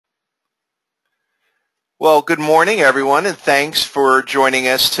Well, good morning, everyone, and thanks for joining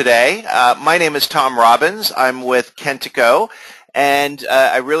us today. My name is Tom Robbins. I'm with Kentico, and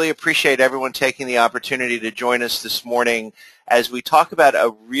I really appreciate everyone taking the opportunity to join us this morning as we talk about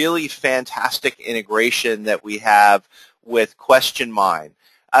a really fantastic integration that we have with Questionmine.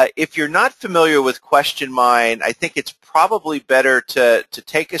 If you're not familiar with Questionmine, I think it's probably better to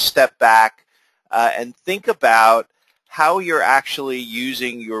take a step back and think about how you're actually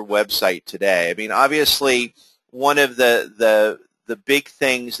using your website today. I mean, obviously, one of the big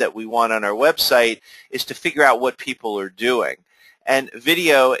things that we want on our website is to figure out what people are doing. And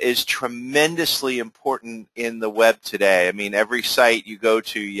video is tremendously important in the web today. I mean, every site you go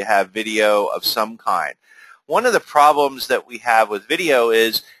to, you have video of some kind. One of the problems that we have with video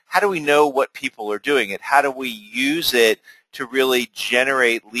is how do we know what people are doing it? How do we use it to really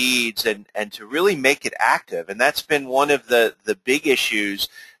generate leads and to really make it active? And that's been one of the big issues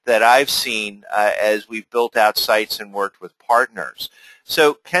that I've seen as we've built out sites and worked with partners.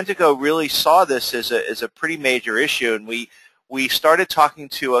 So Kentico really saw this as a pretty major issue, and we started talking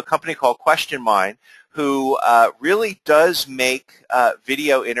to a company called Questionmine who really does make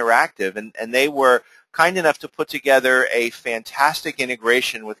video interactive, and they were kind enough to put together a fantastic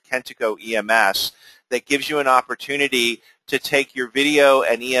integration with Kentico EMS that gives you an opportunity to take your video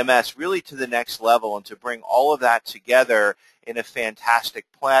and EMS really to the next level and to bring all of that together in a fantastic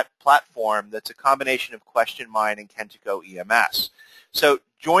platform that's a combination of Questionmine and Kentico EMS. So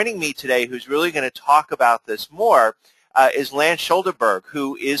joining me today, who's really going to talk about this more, is Lance Schulderberg,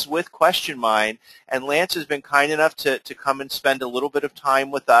 who is with Questionmine, and Lance has been kind enough to come and spend a little bit of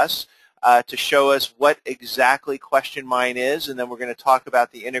time with us to show us what exactly Questionmine is, and then we're going to talk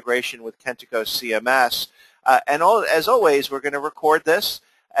about the integration with Kentico CMS. As always, we're going to record this,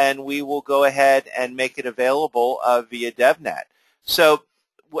 and we will go ahead and make it available via DevNet. So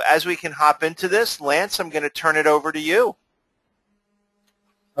as we can hop into this, Lance, I'm going to turn it over to you.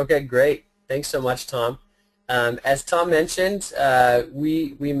 Okay, great. Thanks so much, Tom. As Tom mentioned,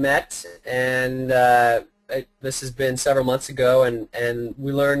 we met, and this has been several months ago, and I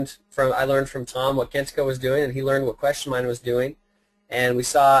learned from Tom what Kentico was doing, and he learned what Questionmine was doing, and we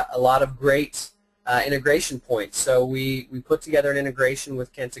saw a lot of great integration points. So we put together an integration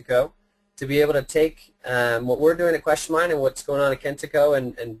with Kentico to be able to take what we're doing at Questionmine and what's going on at Kentico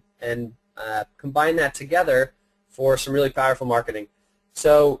and combine that together for some really powerful marketing.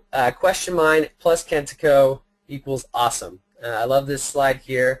 So Questionmine plus Kentico equals awesome. I love this slide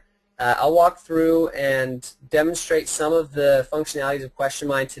here. I'll walk through and demonstrate some of the functionalities of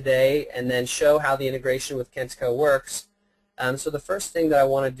Questionmine today and then show how the integration with Kentico works. So the first thing that I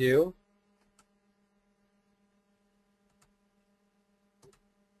want to do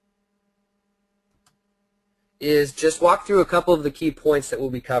is just walk through a couple of the key points that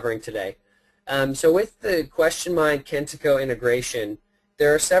we'll be covering today. So with the Questionmine Kentico integration,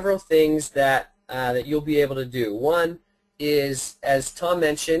 there are several things that you'll be able to do. One is, as Tom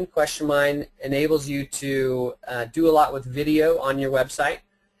mentioned, Questionmine enables you to do a lot with video on your website,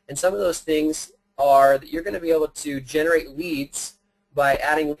 and some of those things are that you're going to be able to generate leads by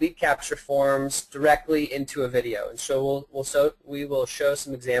adding lead capture forms directly into a video, and so we will show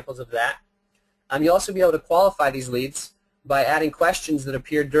some examples of that. You'll also be able to qualify these leads by adding questions that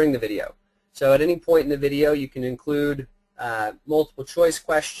appear during the video. So at any point in the video, you can include multiple choice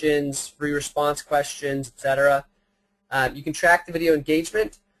questions, free response questions, etc. You can track the video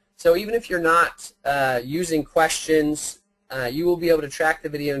engagement. So even if you're not using questions, you will be able to track the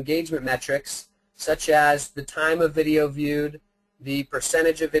video engagement metrics, such as the time of video viewed, the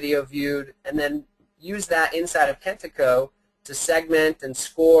percentage of video viewed, and then use that inside of Kentico to segment and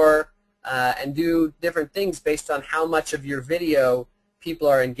score and do different things based on how much of your video people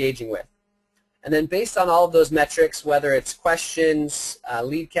are engaging with. And then based on all of those metrics, whether it's questions,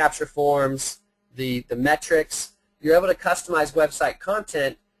 lead capture forms, the metrics, you're able to customize website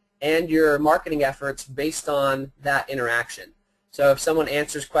content and your marketing efforts based on that interaction. So if someone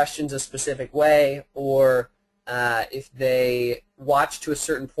answers questions a specific way, or if they watch to a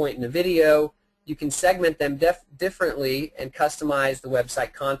certain point in the video, you can segment them differently and customize the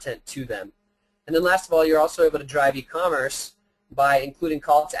website content to them. And then last of all, you're also able to drive e-commerce by including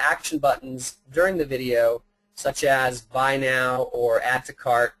call to action buttons during the video, such as buy now or add to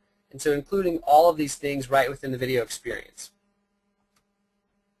cart, and so including all of these things right within the video experience.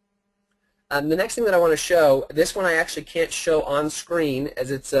 The next thing that I want to show, this one I actually can't show on screen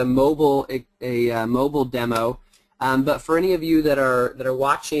as it's a mobile demo, but for any of you that are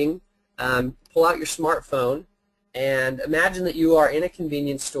watching, pull out your smartphone and imagine that you are in a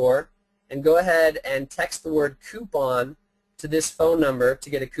convenience store, and go ahead and text the word coupon to this phone number to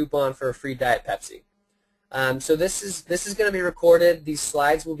get a coupon for a free Diet Pepsi. So this is going to be recorded. These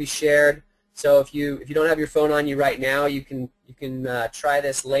slides will be shared. So if you don't have your phone on you right now, you can try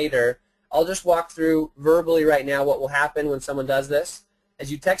this later. I'll just walk through verbally right now what will happen when someone does this.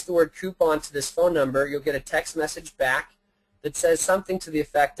 As you text the word coupon to this phone number, you'll get a text message back that says something to the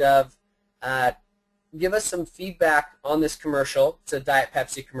effect of, give us some feedback on this commercial. It's a Diet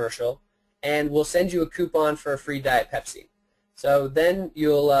Pepsi commercial, and we'll send you a coupon for a free Diet Pepsi. So then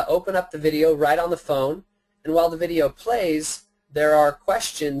you'll open up the video right on the phone, and while the video plays, there are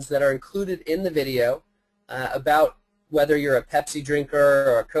questions that are included in the video about whether you're a Pepsi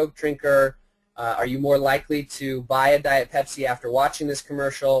drinker or a Coke drinker. Are you more likely to buy a Diet Pepsi after watching this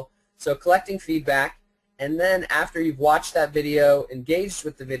commercial? So collecting feedback, and then after you've watched that video, engaged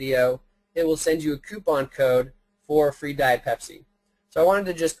with the video, it will send you a coupon code for a free Diet Pepsi. So I wanted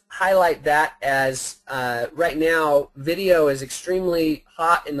to just highlight that as right now video is extremely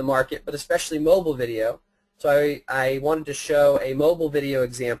hot in the market, but especially mobile video. So I wanted to show a mobile video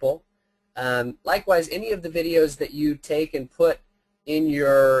example. Likewise, any of the videos that you take and put in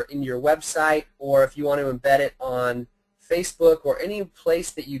your website, or if you want to embed it on Facebook or any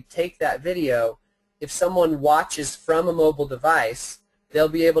place that you take that video, if someone watches from a mobile device, they'll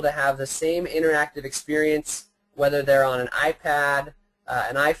be able to have the same interactive experience whether they're on an iPad,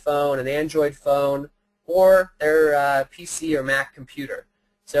 an iPhone, an Android phone, or their PC or Mac computer.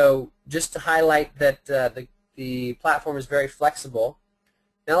 So just to highlight that the platform is very flexible.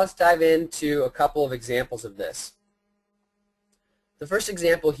 Now let's dive into a couple of examples of this. The first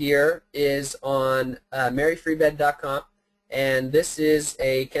example here is on maryfreebed.com, and this is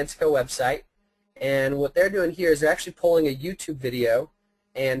a Kentico website. And what they're doing here is they're actually pulling a YouTube video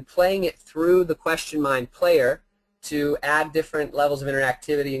and playing it through the Questionmine player to add different levels of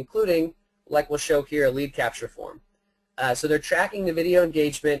interactivity, including, like we'll show here, a lead capture form. So they're tracking the video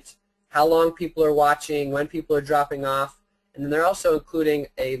engagement, how long people are watching, when people are dropping off, and then they're also including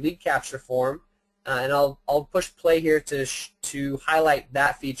a lead capture form. And I'll push play here to highlight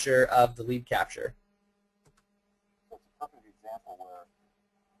that feature of the lead capture. It's a perfect example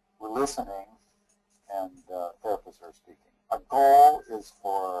where we're listening and therapists are speaking. Our goal is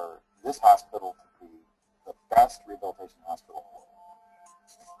for this hospital to be the best rehabilitation hospital.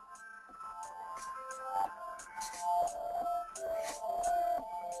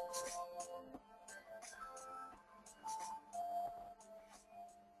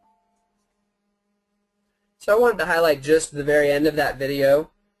 So I wanted to highlight just the very end of that video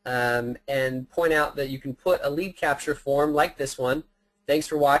and point out that you can put a lead capture form like this one. Thanks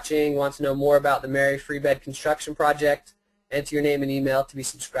for watching. Want to know more about the Mary Free Bed construction project? Enter your name and email to be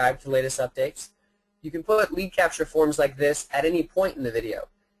subscribed to the latest updates. You can put lead capture forms like this at any point in the video.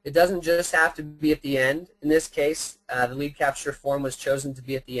 It doesn't just have to be at the end. In this case, the lead capture form was chosen to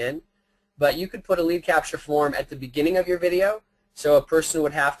be at the end. But you could put a lead capture form at the beginning of your video, so a person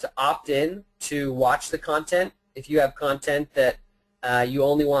would have to opt in to watch the content if you have content that you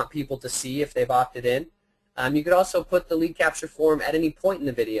only want people to see if they've opted in. You could also put the lead capture form at any point in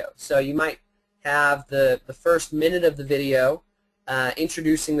the video. So you might have the first minute of the video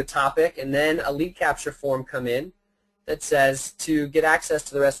introducing the topic, and then a lead capture form come in that says, to get access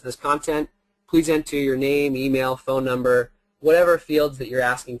to the rest of this content, please enter your name, email, phone number, whatever fields that you're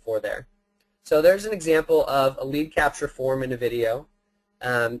asking for there. So there's an example of a lead capture form in a video.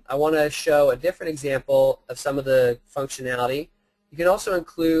 I want to show a different example of some of the functionality. You can also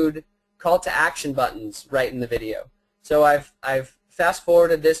include call to action buttons right in the video. So I've fast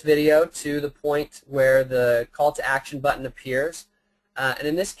forwarded this video to the point where the call to action button appears. And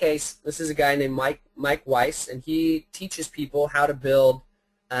in this case, this is a guy named Mike Weiss, and he teaches people how to build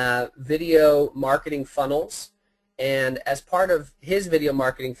video marketing funnels. And as part of his video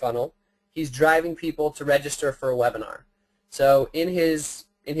marketing funnel, he's driving people to register for a webinar. So in his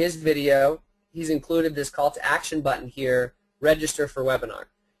video, he's included this call to action button here, register for webinar.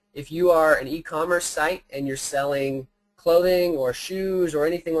 If you are an e-commerce site and you're selling clothing or shoes or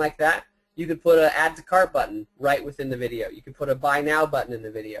anything like that, you could put an add to cart button right within the video. You could put a buy now button in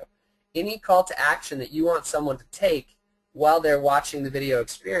the video. Any call to action that you want someone to take while they're watching the video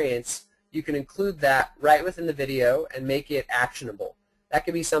experience, you can include that right within the video and make it actionable. That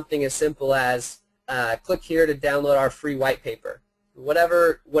could be something as simple as click here to download our free white paper.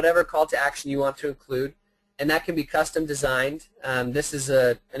 Whatever call to action you want to include, and that can be custom designed. This is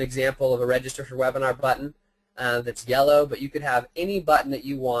an example of a register for webinar button that's yellow, but you could have any button that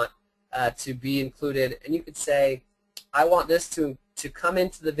you want to be included, and you could say, I want this to come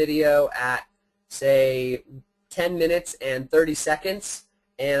into the video at, say, 10 minutes and 30 seconds,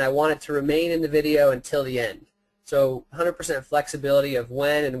 and I want it to remain in the video until the end. So 100% flexibility of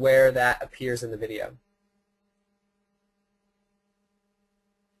when and where that appears in the video.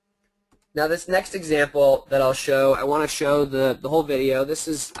 Now this next example that I'll show, I want to show the whole video. This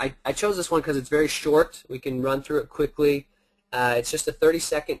is I chose this one because it's very short. We can run through it quickly. It's just a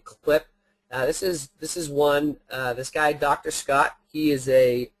 30-second clip. This is one. This guy, Dr. Scott, he is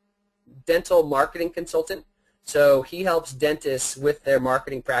a dental marketing consultant. So he helps dentists with their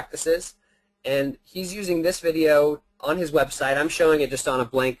marketing practices, and he's using this video on his website. I'm showing it just on a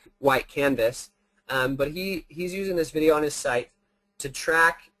blank white canvas, but he's using this video on his site to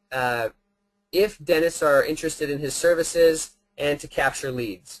track if dentists are interested in his services and to capture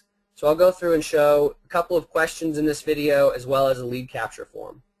leads. So I'll go through and show a couple of questions in this video as well as a lead capture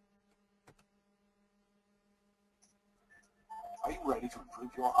form. Are you ready to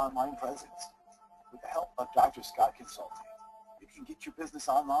improve your online presence? With the help of Dr. Scott Consulting, you can get your business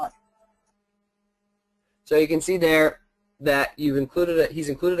online. So you can see there that he's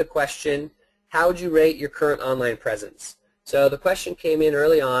included a question, how would you rate your current online presence? So the question came in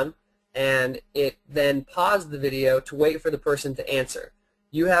early on, and it then paused the video to wait for the person to answer.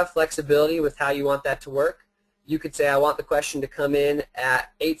 You have flexibility with how you want that to work. You could say, I want the question to come in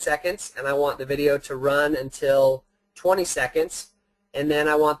at 8 seconds, and I want the video to run until 20 seconds, and then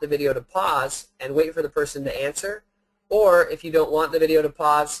I want the video to pause and wait for the person to answer. Or if you don't want the video to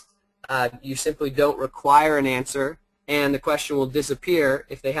pause, you simply don't require an answer, and the question will disappear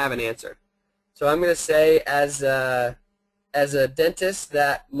if they have an answer. So I'm going to say, as a dentist,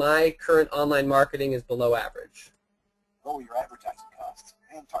 that my current online marketing is below average. Lower your advertising costs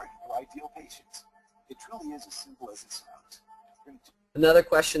and target your ideal patients. It truly is as simple as it sounds. Another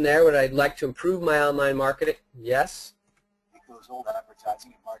question there, would I like to improve my online marketing? Yes. Take those old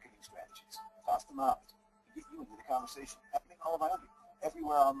advertising and marketing strategies, toss them out, and get you into the conversation happening all around you,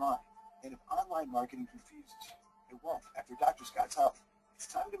 everywhere online. And if online marketing confuses you, it won't. After Dr. Scott's help, it's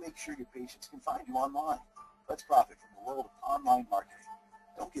time to make sure your patients can find you online. Let's profit from the world of online marketing.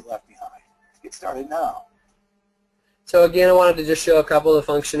 Don't get left behind. Get started now. So again, I wanted to just show a couple of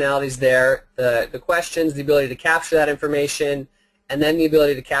functionalities there. The questions, the ability to capture that information, and then the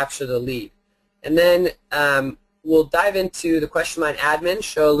ability to capture the lead. And then we'll dive into the Questionmine admin,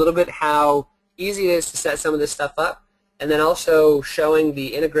 show a little bit how easy it is to set some of this stuff up, and then also showing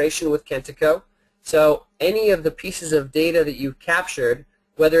the integration with Kentico. So any of the pieces of data that you've captured,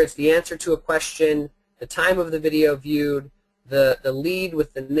 whether it's the answer to a question, the time of the video viewed, the lead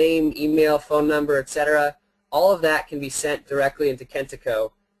with the name, email, phone number, etc., all of that can be sent directly into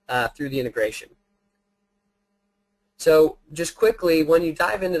Kentico through the integration. So just quickly, when you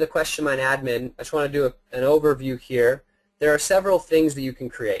dive into the Questionmine admin, I just want to do an overview here. There are several things that you can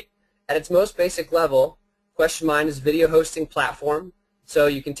create. At its most basic level, Questionmine is a video hosting platform. So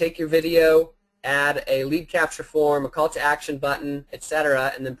you can take your video, add a lead capture form, a call to action button,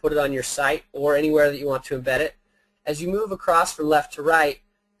 etc., and then put it on your site or anywhere that you want to embed it. As you move across from left to right,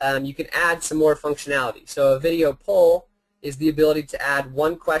 you can add some more functionality. So a video poll is the ability to add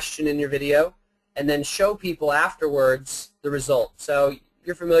one question in your video and then show people afterwards the result. So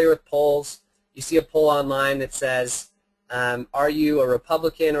you're familiar with polls. You see a poll online that says, are you a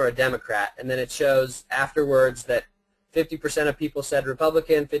Republican or a Democrat? And then it shows afterwards that 50% of people said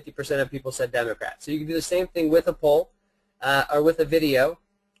Republican, 50% of people said Democrat. So you can do the same thing with a poll or with a video.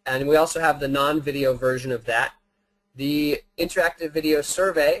 And we also have the non-video version of that. The interactive video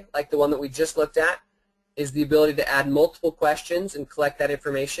survey, like the one that we just looked at, is the ability to add multiple questions and collect that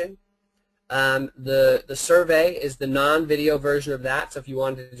information. The survey is the non-video version of that. So if you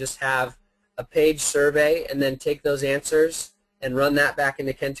wanted to just have a page survey and then take those answers and run that back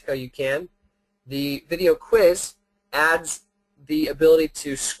into Kentico, you can. The video quiz adds the ability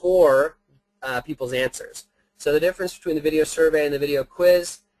to score people's answers. So the difference between the video survey and the video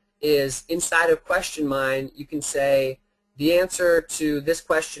quiz is inside of Questionmine, you can say the answer to this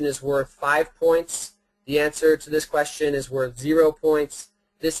question is worth 5 points, the answer to this question is worth 0 points,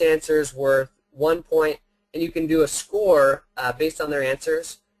 this answer is worth 1 point, and you can do a score based on their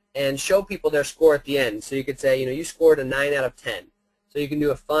answers and show people their score at the end. So you could say, you scored a 9 out of 10. So you can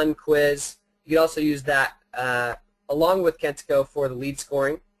do a fun quiz. You can also use that along with Kentico for the lead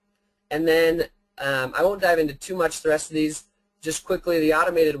scoring. And then I won't dive into too much the rest of these. Just quickly, the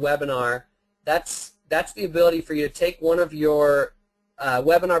automated webinar, that's the ability for you to take one of your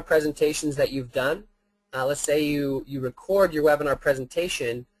webinar presentations that you've done. Let's say you record your webinar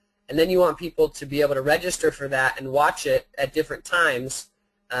presentation, and then you want people to be able to register for that and watch it at different times.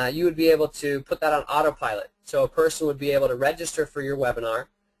 You would be able to put that on autopilot. So a person would be able to register for your webinar,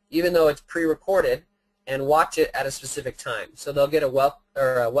 even though it's pre-recorded, and watch it at a specific time. So they'll get a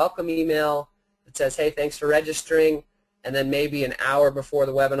welcome email that says, hey, thanks for registering, and then maybe an hour before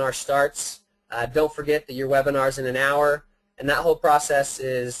the webinar starts, don't forget that your webinar is in an hour, and that whole process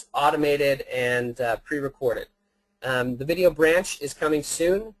is automated and pre-recorded. The video branch is coming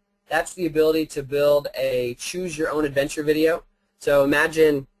soon. That's the ability to build a choose your own adventure video. So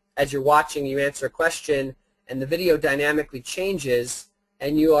imagine as you're watching, you answer a question and the video dynamically changes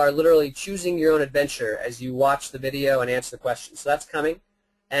and you are literally choosing your own adventure as you watch the video and answer the question. So that's coming.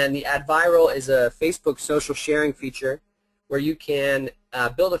 And the Add Viral is a Facebook social sharing feature where you can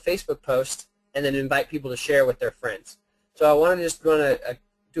build a Facebook post and then invite people to share with their friends. So I want to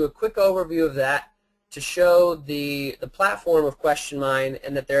do a quick overview of that to show the platform of Questionmine,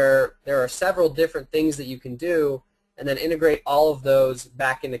 and that there are several different things that you can do and then integrate all of those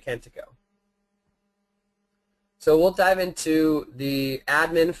back into Kentico. So we'll dive into the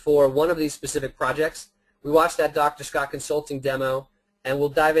admin for one of these specific projects. We watched that Dr. Scott Consulting demo, and we'll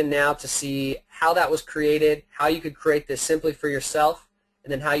dive in now to see how that was created, how you could create this simply for yourself,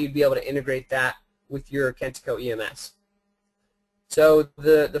 and then how you'd be able to integrate that with your Kentico EMS. So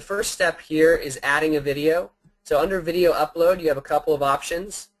the first step here is adding a video. So under video upload, you have a couple of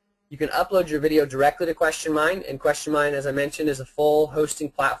options. You can upload your video directly to Questionmine, and Questionmine, as I mentioned, is a full hosting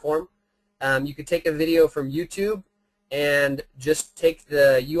platform. You could take a video from YouTube and just take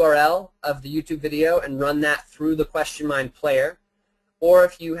the URL of the YouTube video and run that through the Questionmine player. Or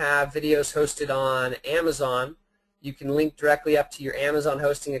if you have videos hosted on Amazon, you can link directly up to your Amazon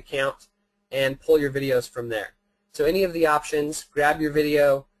hosting account and pull your videos from there. So any of the options, grab your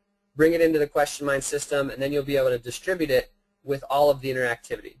video, bring it into the Questionmine system, and then you'll be able to distribute it with all of the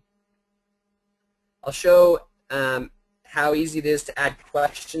interactivity. I'll show how easy it is to add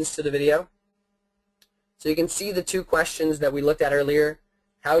questions to the video. So you can see the two questions that we looked at earlier.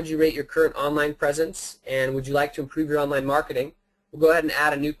 How would you rate your current online presence, and would you like to improve your online marketing? We'll go ahead and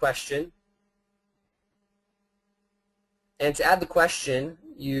add a new question. And to add the question,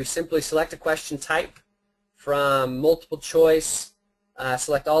 you simply select a question type from multiple choice,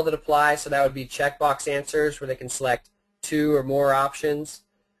 select all that apply, so that would be checkbox answers where they can select 2 or more options.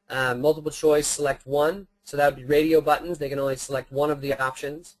 Multiple choice, select 1, so that would be radio buttons, they can only select one of the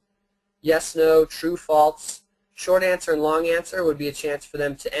options. Yes, no, true, false. Short answer and long answer would be a chance for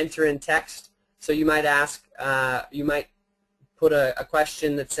them to enter in text. So you might ask, you might put a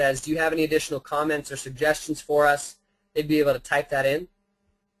question that says, do you have any additional comments or suggestions for us? They'd be able to type that in.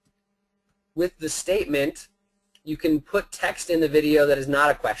 With the statement, you can put text in the video that is not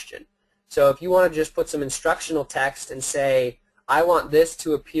a question. So if you want to just put some instructional text and say, I want this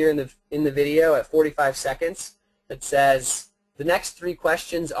to appear in the video at 45 seconds that says, the next 3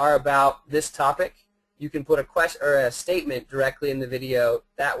 questions are about this topic, you can put a statement directly in the video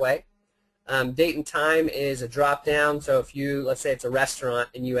that way. Date and time is a drop-down, so if you, let's say it's a restaurant,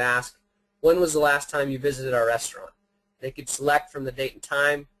 and you ask, when was the last time you visited our restaurant? They could select from the date and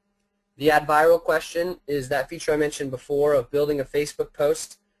time. The Add Viral question is that feature I mentioned before of building a Facebook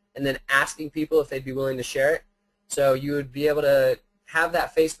post and then asking people if they'd be willing to share it. So you would be able to have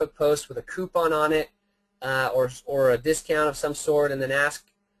that Facebook post with a coupon on it or a discount of some sort, and then ask,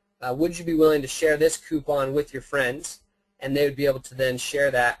 would you be willing to share this coupon with your friends? And they would be able to then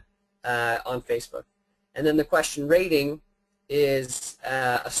share that on Facebook. And then the question rating is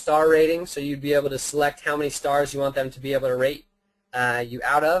a star rating, so you'd be able to select how many stars you want them to be able to rate you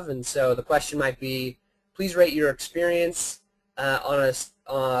out of. And so the question might be, please rate your experience out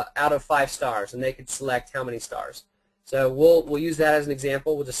of 5 stars, and they could select how many stars. So we'll use that as an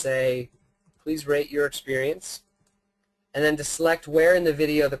example. We'll just say, please rate your experience. And then to select where in the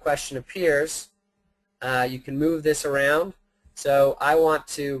video the question appears, you can move this around. So I want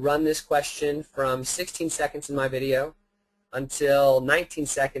to run this question from 16 seconds in my video until 19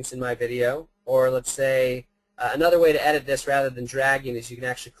 seconds in my video. Or let's say another way to edit this rather than dragging is you can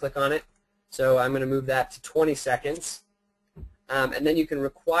actually click on it. So I'm going to move that to 20 seconds. And then you can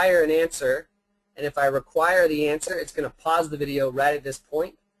require an answer. And if I require the answer, it's going to pause the video right at this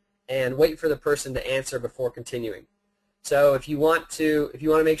point and wait for the person to answer before continuing. So if you want to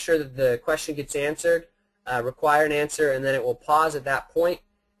make sure that the question gets answered, require an answer, and then it will pause at that point,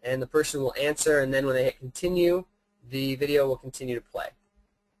 and the person will answer, and then when they hit continue, the video will continue to play.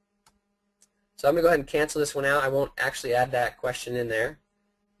 So I'm going to go ahead and cancel this one out. I won't actually add that question in there,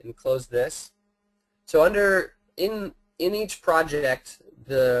 and close this. So in each project,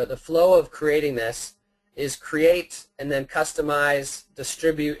 the flow of creating this is create and then customize,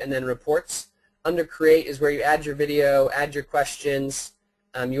 distribute, and then reports. Under create is where you add your video, add your questions.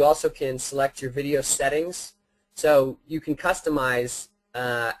 You also can select your video settings. So you can customize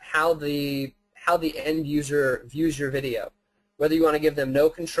how the end user views your video. Whether you want to give them no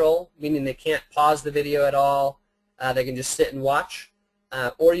control, meaning they can't pause the video at all, they can just sit and watch,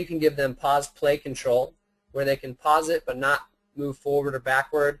 or you can give them pause play control, where they can pause it but not move forward or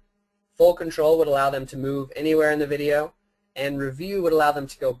backward. Full control would allow them to move anywhere in the video, and review would allow them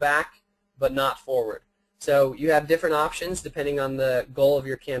to go back but not forward. So you have different options depending on the goal of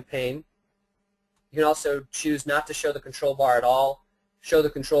your campaign. You can also choose not to show the control bar at all, show the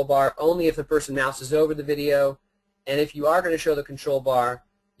control bar only if the person mouses over the video, and if you are going to show the control bar,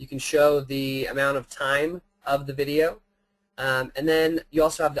 you can show the amount of time of the video. And then you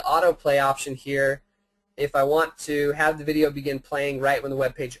also have the autoplay option here. If I want to have the video begin playing right when the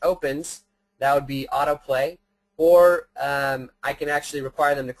web page opens, that would be autoplay, or I can actually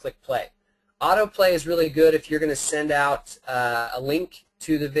require them to click play. Autoplay is really good if you're going to send out a link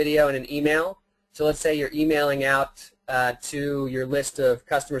to the video in an email. So let's say you're emailing out to your list of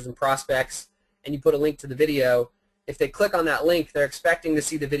customers and prospects, and you put a link to the video. If they click on that link, they're expecting to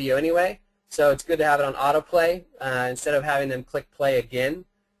see the video anyway, so it's good to have it on autoplay instead of having them click play again.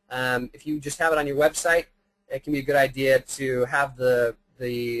 If you just have it on your website, it can be a good idea to have the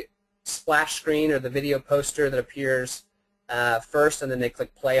splash screen or the video poster that appears first, and then they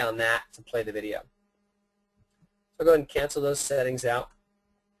click play on that to play the video. So I'll go ahead and cancel those settings out.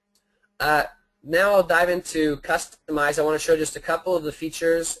 Now I'll dive into Customize. I want to show just a couple of the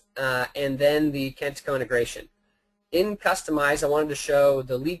features and then the Kentico integration. In Customize, I wanted to show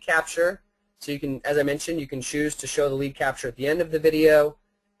the lead capture. So you can, as I mentioned, you can choose to show the lead capture at the end of the video,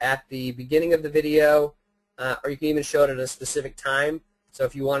 at the beginning of the video, or you can even show it at a specific time. So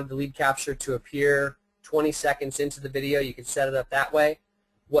if you wanted the lead capture to appear 20 seconds into the video, you can set it up that way.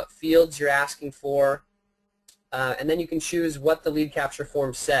 What fields you're asking for, and then you can choose what the lead capture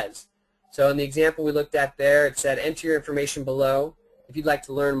form says. So in the example we looked at there, it said enter your information below if you'd like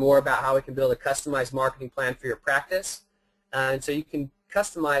to learn more about how we can build a customized marketing plan for your practice. And so you can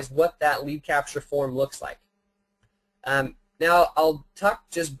customize what that lead capture form looks like. Now I'll talk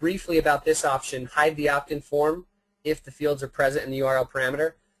just briefly about this option, hide the opt-in form if the fields are present in the URL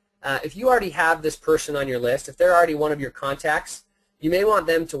parameter. If you already have this person on your list, if they're already one of your contacts, you may want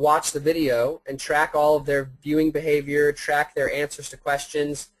them to watch the video and track all of their viewing behavior, track their answers to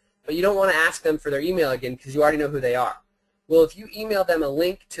questions, but you don't want to ask them for their email again because you already know who they are. Well, if you email them a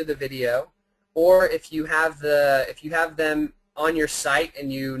link to the video, or if you have them on your site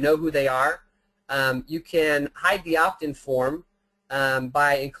and you know who they are, you can hide the opt-in form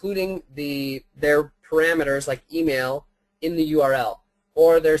by including their parameters like email in the URL.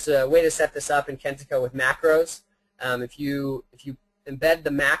 Or there's a way to set this up in Kentico with macros. If you embed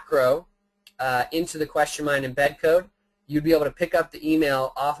the macro into the Questionmine embed code, you'd be able to pick up the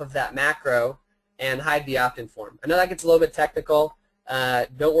email off of that macro and hide the opt-in form. I know that gets a little bit technical.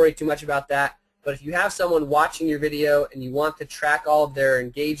 Don't worry too much about that. But if you have someone watching your video and you want to track all of their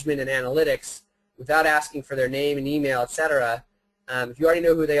engagement and analytics without asking for their name and email, etc., if you already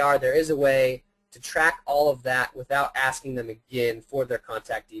know who they are, there is a way to track all of that without asking them again for their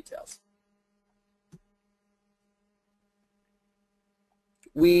contact details.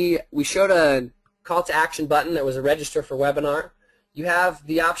 We showed a call to action button that was a register for webinar. You have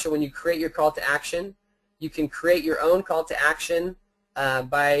the option when you create your call to action, you can create your own call to action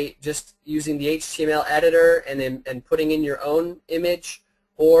by just using the HTML editor and putting in your own image,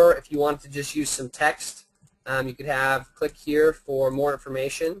 or if you want to just use some text, you could have click here for more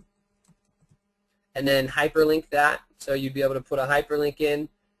information and then hyperlink that. So you'd be able to put a hyperlink in,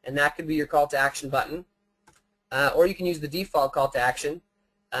 and that could be your call to action button. Or you can use the default call to action.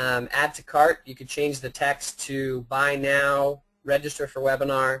 Add to cart, you could change the text to buy now, register for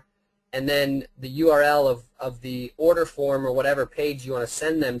webinar, and then the URL of the order form or whatever page you want to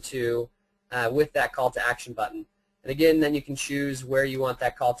send them to with that call to action button. And again, then you can choose where you want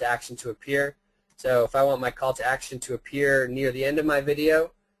that call to action to appear. So if I want my call to action to appear near the end of my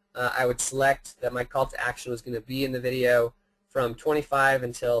video, I would select that my call to action was going to be in the video from 25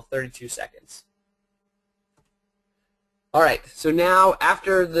 until 32 seconds. All right, so now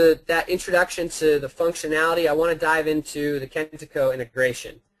after that introduction to the functionality, I want to dive into the Kentico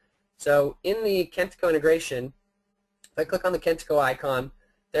integration. So in the Kentico integration, if I click on the Kentico icon,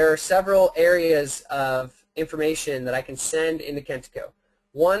 there are several areas of information that I can send into Kentico.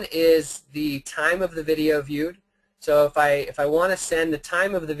 One is the time of the video viewed. So if I want to send the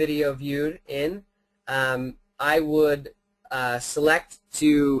time of the video viewed in, I would select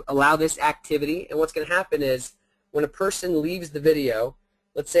to allow this activity. And what's going to happen is when a person leaves the video,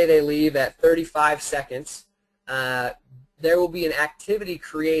 let's say they leave at 35 seconds, there will be an activity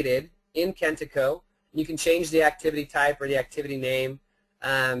created in Kentico. You can change the activity type or the activity name,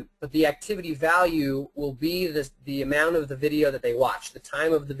 but the activity value will be the amount of the video that they watched, the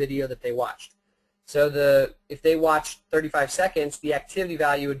time of the video that they watched. So if they watched 35 seconds, the activity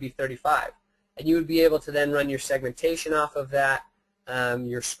value would be 35. and you would be able to then run your segmentation off of that,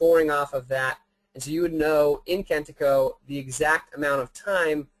 your scoring off of that, and so you would know in Kentico the exact amount of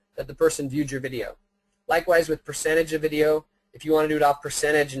time that the person viewed your video. Likewise with percentage of video, if you want to do it off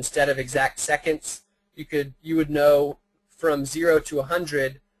percentage instead of exact seconds, you would know from 0 to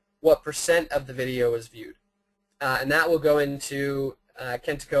 100 what % of the video was viewed. And that will go into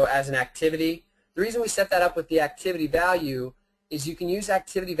Kentico as an activity. The reason we set that up with the activity value is you can use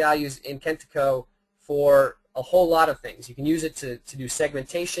activity values in Kentico for a whole lot of things. You can use it to do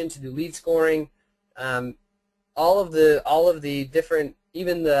segmentation, to do lead scoring, all of the different,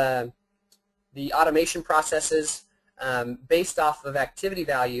 even the automation processes based off of activity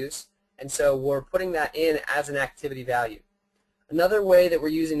values, and so we're putting that in as an activity value. Another way that we're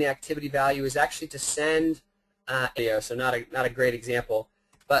using the activity value is actually to send video, so not a great example,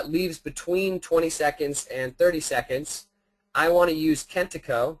 but leaves between 20 seconds and 30 seconds. I want to use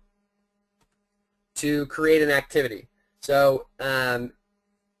Kentico to create an activity. So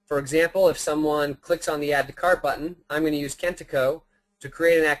for example, if someone clicks on the Add to Cart button, I'm going to use Kentico to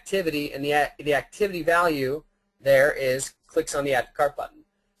create an activity, and the activity value there is clicks on the Add to Cart button.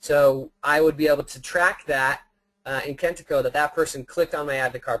 So I would be able to track that in Kentico, that person clicked on my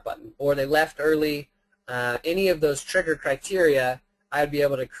Add to Cart button, or they left early. Any of those trigger criteria, I would be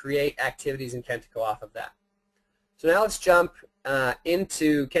able to create activities in Kentico off of that. So now let's jump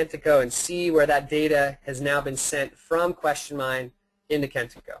into Kentico and see where that data has now been sent from Questionmine into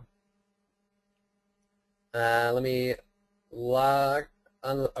Kentico. Let me log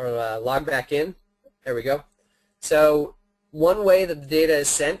back in. There we go. So one way that the data is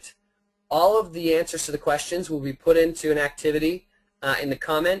sent, all of the answers to the questions will be put into an activity in the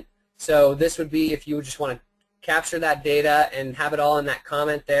comment. So this would be if you just want to capture that data and have it all in that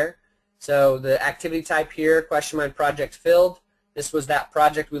comment there. So the activity type here, Questionmine project filled. This was that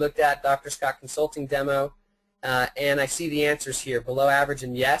project we looked at, Dr. Scott Consulting demo. And I see the answers here, below average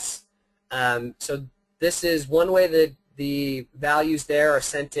and yes. So this is one way that the values there are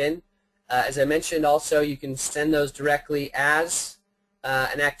sent in. As I mentioned also, you can send those directly as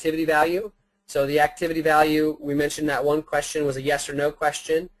an activity value. So the activity value, we mentioned that one question was a yes or no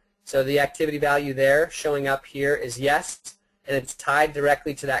question. So the activity value there showing up here is yes, and it's tied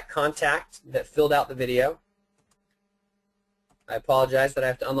directly to that contact that filled out the video. I apologize that I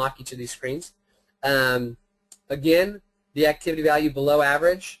have to unlock each of these screens. Again, the activity value below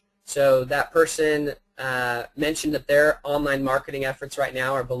average. So that person mentioned that their online marketing efforts right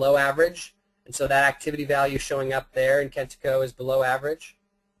now are below average, and so that activity value showing up there in Kentico is below average.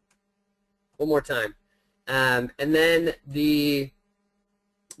 One more time. And then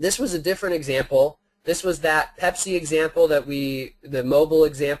this was a different example. This was that Pepsi example that the mobile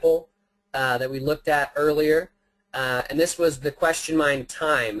example that we looked at earlier. And this was the Questionmine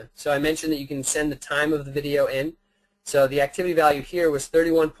time. So I mentioned that you can send the time of the video in. So the activity value here was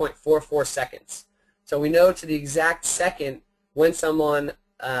 31.44 seconds. So we know to the exact second when someone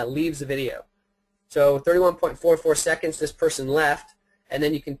leaves a video. So 31.44 seconds this person left, and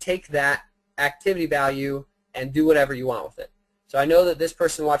then you can take that activity value and do whatever you want with it. So I know that this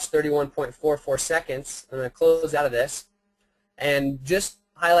person watched 31.44 seconds. I'm going to close out of this and just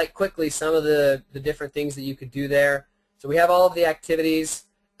highlight quickly some of the different things that you could do there. So we have all of the activities,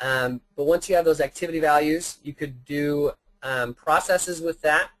 but once you have those activity values, you could do processes with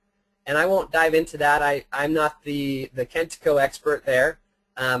that. And I won't dive into that. I'm not the Kentico expert there.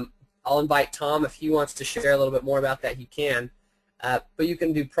 I'll invite Tom if he wants to share a little bit more about that, he can. But you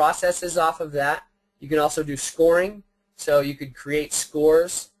can do processes off of that. You can also do scoring. So you could create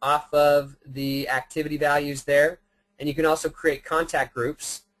scores off of the activity values there. And you can also create contact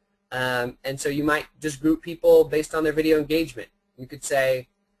groups. And so you might just group people based on their video engagement. You could say,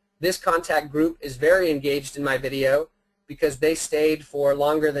 this contact group is very engaged in my video because they stayed for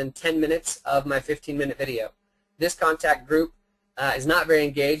longer than 10 minutes of my 15-minute video. This contact group is not very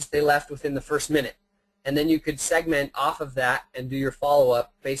engaged. They left within the first minute. And then you could segment off of that and do your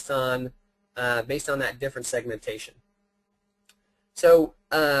follow-up based on that different segmentation. So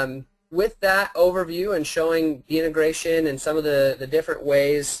with that overview and showing the integration and some of the different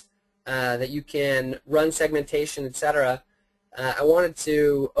ways that you can run segmentation, etc., I wanted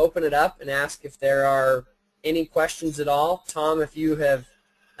to open it up and ask if there are any questions at all. Tom, if you have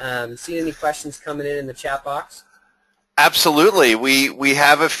seen any questions coming in the chat box. Absolutely. We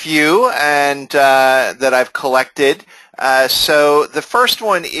have a few and that I've collected. So the first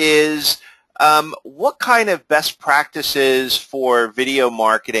one is, what kind of best practices for video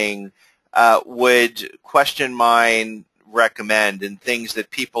marketing would Questionmine recommend, and things that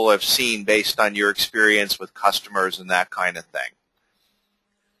people have seen based on your experience with customers and that kind of thing?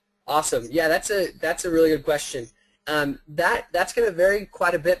 Awesome. Yeah, that's a really good question. That's going to vary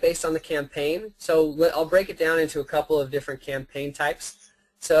quite a bit based on the campaign. So I'll break it down into a couple of different campaign types.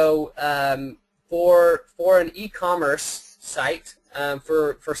 So for an e-commerce site,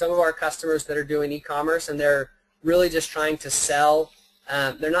 for some of our customers that are doing e-commerce and they're really just trying to sell,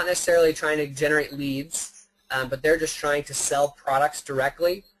 they're not necessarily trying to generate leads, but they're just trying to sell products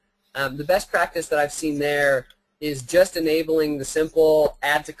directly. The best practice that I've seen there is just enabling the simple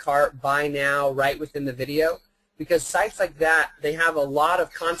add to cart, buy now right within the video, because sites like that, they have a lot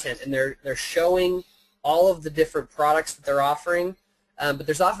of content and they're showing all of the different products that they're offering, but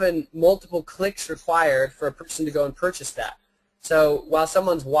there's often multiple clicks required for a person to go and purchase that. So while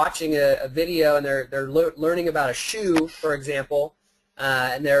someone's watching a video and they're learning about a shoe, for example,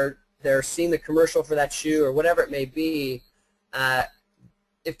 and they're seeing the commercial for that shoe or whatever it may be,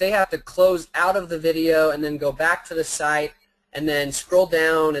 if they have to close out of the video and then go back to the site and then scroll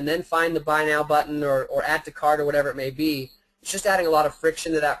down and then find the buy now button or add to cart or whatever it may be, it's just adding a lot of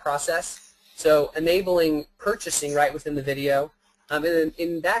friction to that process. So enabling purchasing right within the video. And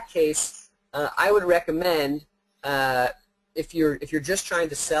in that case, I would recommend if you're just trying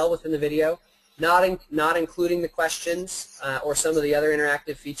to sell within the video, not including the questions or some of the other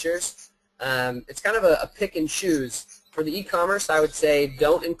interactive features. It's kind of a pick and choose. For the e-commerce, I would say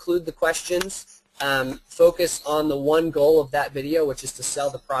don't include the questions. Focus on the one goal of that video, which is to sell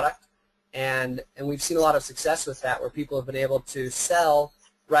the product. And we've seen a lot of success with that, where people have been able to sell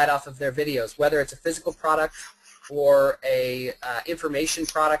right off of their videos, whether it's a physical product or a information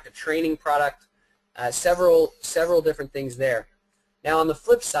product, a training product, several different things there. Now on the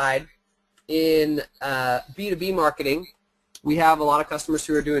flip side, in B2B marketing, we have a lot of customers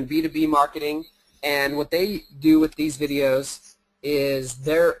who are doing B2B marketing, and what they do with these videos is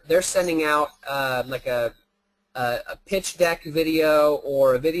they're sending out like a pitch deck video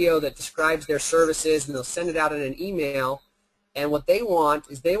or a video that describes their services, and they'll send it out in an email. And what they want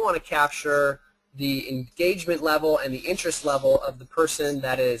is they want to capture the engagement level and the interest level of the person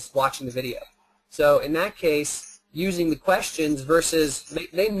that is watching the video. So in that case, using the questions versus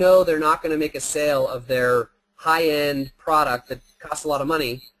they know they're not going to make a sale of their high-end product that costs a lot of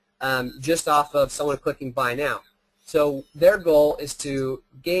money just off of someone clicking buy now. So their goal is to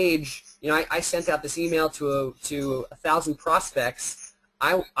gauge, I sent out this email to 1,000 prospects.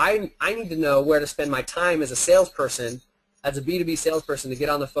 I need to know where to spend my time as a salesperson, as a B2B salesperson, to get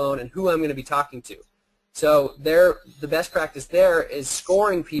on the phone and who I'm going to be talking to. So the best practice there is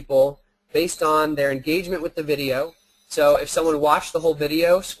scoring people based on their engagement with the video. So if someone watched the whole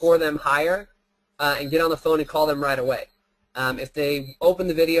video, score them higher and get on the phone and call them right away. If they opened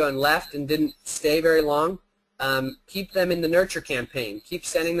the video and left and didn't stay very long, keep them in the nurture campaign. Keep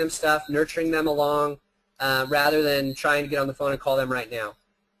sending them stuff, nurturing them along, rather than trying to get on the phone and call them right now.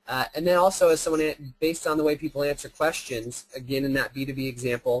 And then also, as someone, based on the way people answer questions, again in that B2B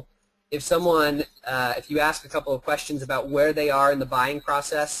example, if you ask a couple of questions about where they are in the buying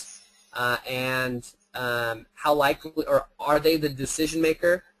process and how likely, or are they the decision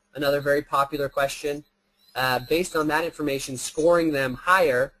maker, another very popular question, based on that information, scoring them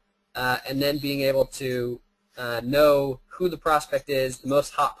higher, and then being able to know who the prospect is, the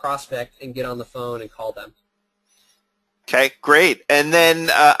most hot prospect, and get on the phone and call them. Okay, great. And then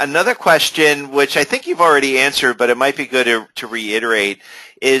another question, which I think you've already answered, but it might be good to reiterate,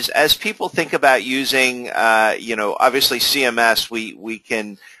 is as people think about using, obviously CMS,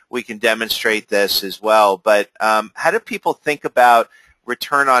 we can demonstrate this as well. But how do people think about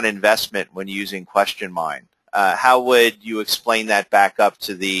return on investment when using Questionmine? How would you explain that back up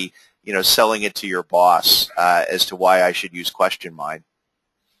to the, selling it to your boss as to why I should use Questionmine?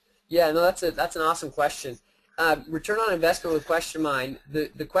 Yeah, no, that's an awesome question. Return on investment with Questionmine,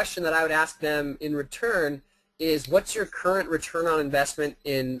 the question that I would ask them in return is, what's your current return on investment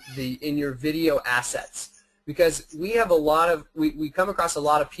in your video assets? Because we have we come across a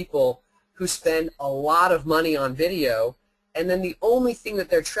lot of people who spend a lot of money on video, and then the only thing that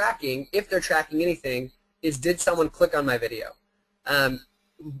they're tracking, if they're tracking anything, is did someone click on my video? And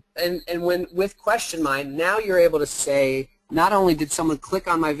with Questionmine, now you're able to say, not only did someone click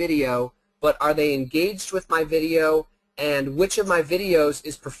on my video, but are they engaged with my video, and which of my videos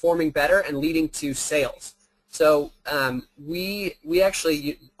is performing better and leading to sales? So we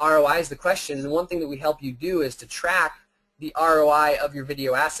actually, ROI is the question, and one thing that we help you do is to track the ROI of your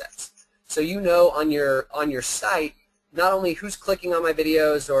video assets. So on your site, not only who's clicking on my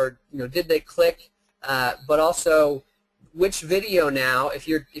videos, or did they click, but also which video now, if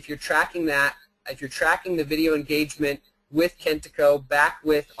you're tracking that, if you're tracking the video engagement with Kentico, back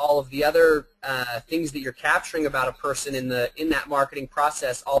with all of the other things that you're capturing about a person in that marketing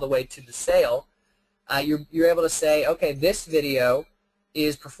process all the way to the sale, you're able to say, okay, this video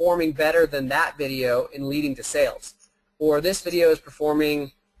is performing better than that video in leading to sales, or this video is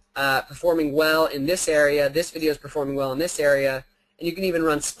performing well in this area, this video is performing well in this area, and you can even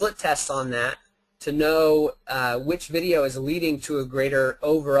run split tests on that to know which video is leading to a greater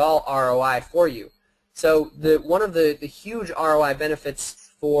overall ROI for you. So one of the huge ROI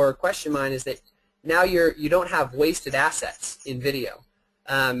benefits for Questionmine is that now you don't have wasted assets in video.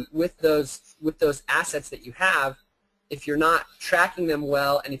 With those assets that you have, if you're not tracking them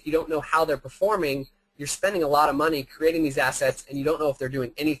well and if you don't know how they're performing, you're spending a lot of money creating these assets and you don't know if they're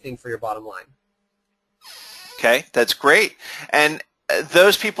doing anything for your bottom line. Okay, that's great. And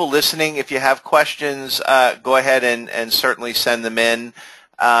those people listening, if you have questions, go ahead and certainly send them in.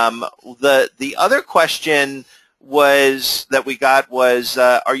 The other question that we got was,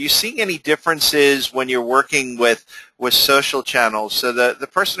 are you seeing any differences when you're working with social channels? So the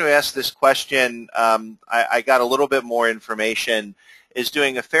person who asked this question, I got a little bit more information, is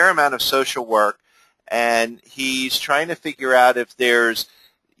doing a fair amount of social work, and he's trying to figure out if there's,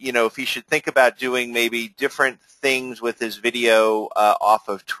 if he should think about doing maybe different things with his video off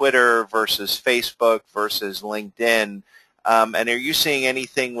of Twitter versus Facebook versus LinkedIn. And are you seeing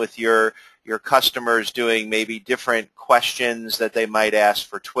anything with your customers doing maybe different questions that they might ask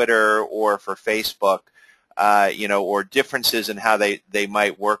for Twitter or for Facebook, or differences in how they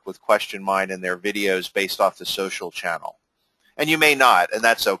might work with Questionmine in their videos based off the social channel? And you may not, and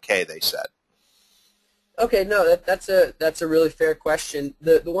that's okay, they said. Okay, no, that's a really fair question.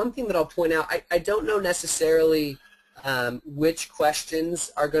 The one thing that I'll point out, I don't know necessarily which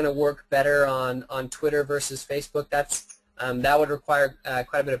questions are going to work better on Twitter versus Facebook. That would require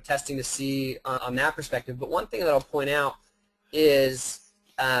quite a bit of testing to see on that perspective. But one thing that I'll point out is,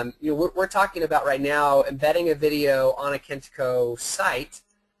 we're talking about right now embedding a video on a Kentico site,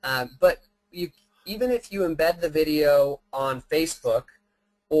 but even if you embed the video on Facebook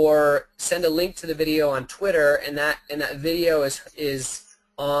or send a link to the video on Twitter, and that video is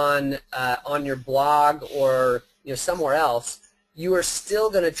on your blog or somewhere else, you are still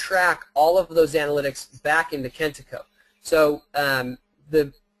going to track all of those analytics back into Kentico. So I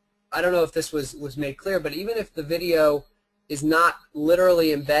don't know if this was made clear, but even if the video is not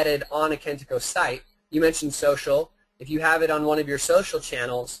literally embedded on a Kentico site, you mentioned social. If you have it on one of your social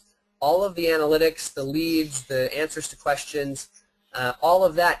channels, all of the analytics, the leads, the answers to questions, all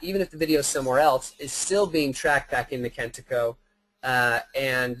of that, even if the video is somewhere else, is still being tracked back into Kentico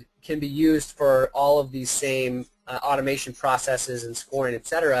and can be used for all of these same automation processes and scoring,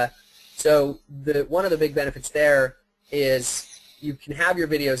 etc. So one of the big benefits there is you can have your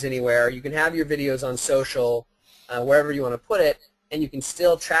videos anywhere. You can have your videos on social, wherever you want to put it, and you can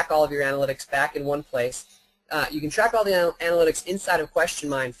still track all of your analytics back in one place. You can track all the analytics inside of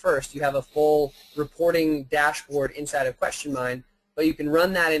Questionmine first. You have a full reporting dashboard inside of Questionmine, but you can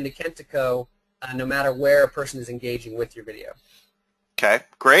run that into Kentico no matter where a person is engaging with your video. Okay,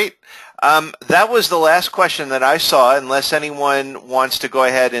 great. That was the last question that I saw. Unless anyone wants to go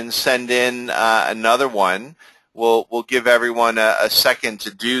ahead and send in another one, we'll give everyone a second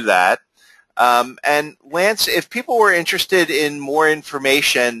to do that. And Lance, if people were interested in more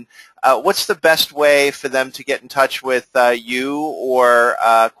information, what's the best way for them to get in touch with you or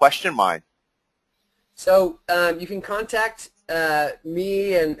Questionmine? So you can contact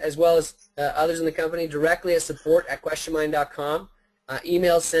me and as well as others in the company directly at support@questionmine.com.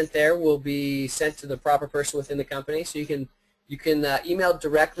 Emails sent there will be sent to the proper person within the company. So you can email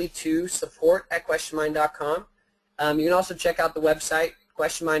directly to support@questionmine.com. You can also check out the website,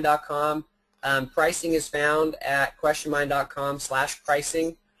 questionmine.com. Pricing is found at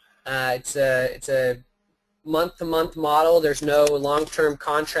questionmine.com/pricing. It's a month-to-month model. There's no long-term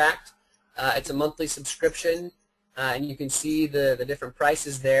contract. It's a monthly subscription, and you can see the different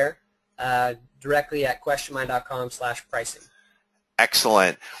prices there directly at questionmine.com/pricing.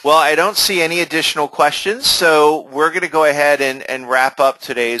 Excellent. Well, I don't see any additional questions, so we're going to go ahead and wrap up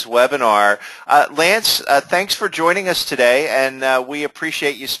today's webinar. Lance, thanks for joining us today, and we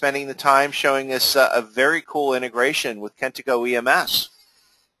appreciate you spending the time showing us a very cool integration with Kentico EMS.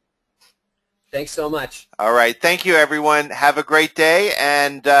 Thanks so much. All right. Thank you, everyone. Have a great day,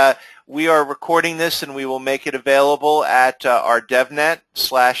 and we are recording this, and we will make it available at our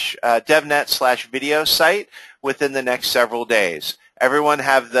devnet/video site within the next several days. Everyone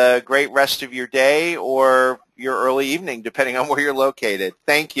have the great rest of your day or your early evening, depending on where you're located.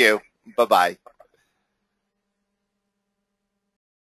 Thank you. Bye-bye.